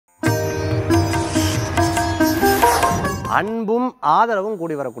அன்பும் ஆதரவும்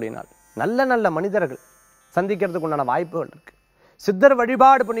கூடி வரக்கூடிய நாள். நல்ல நல்ல மனிதர்கள் சந்திக்கிறதுக்கு உண்டான வாய்ப்புகள் இருக்கு. சித்தர்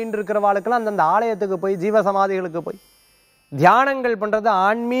வழிபாடு பண்ணிட்டு இருக்கிறவாளுக்கெல்லாம் அந்தந்த ஆலயத்துக்கு போய் ஜீவசமாதிகளுக்கு போய் தியானங்கள் பண்றது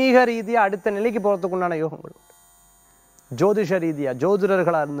ஆன்மீக ரீதியா அடுத்த நிலைக்கு போறதுக்கு உண்டான யோகங்கள் உண்டு. ஜோதிஷ ரீதியா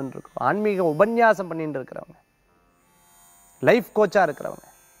ஜோதிடர்களா இருந்துட்டு இருக்கோம், ஆன்மீக உபன்யாசம் பண்ணிட்டு இருக்கிறவங்க, லைஃப் கோச்சா இருக்கிறவங்க,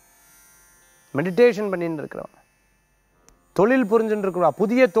 மெடிடேஷன் பண்ணிட்டு இருக்கிறவங்க, தொழில் புரிஞ்சுட்டு இருக்கிறவா,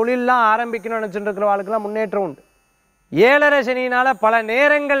 புதிய தொழில்லாம் ஆரம்பிக்கணும்னு நினைச்சுட்டு இருக்கிறவாளுக்கெல்லாம் முன்னேற்றம் உண்டு. 7.5 சனியினால பல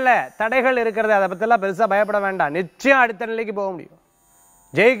நேரங்கள்ல தடைகள் இருக்கிறது, அதை பத்தியெல்லாம் பெருசா பயப்பட வேண்டாம். நிச்சயம் அடுத்த நிலைக்கு போக முடியும்.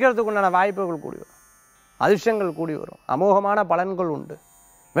 ஜெயிக்கிறதுக்கு உண்டான வாய்ப்புகள் கூடி வரும், அதிர்ஷ்டங்கள் கூடி வரும், அமோகமான பலன்கள் உண்டு,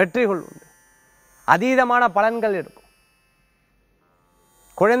 வெற்றிகள் உண்டு, அதீதமான பலன்கள் இருக்கும்.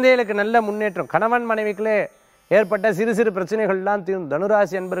 குழந்தைகளுக்கு நல்ல முன்னேற்றம், கணவன் மனைவிக்குள்ளே ஏற்பட்ட சிறு சிறு பிரச்சனைகள்லாம் தீரும்.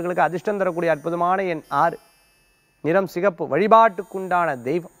 தனுராசி அன்பர்களுக்கு அதிர்ஷ்டம் தரக்கூடிய அற்புதமான எண் 6, நிறம் சிகப்பு. வழிபாட்டுக்குண்டான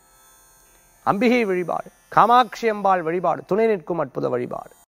தெய்வம் அம்பிகை வழிபாடு, காமாட்சி அம்பாள் வழிபாடு, துணை நிற்கும் அற்புத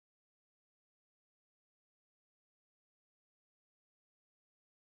வழிபாடு.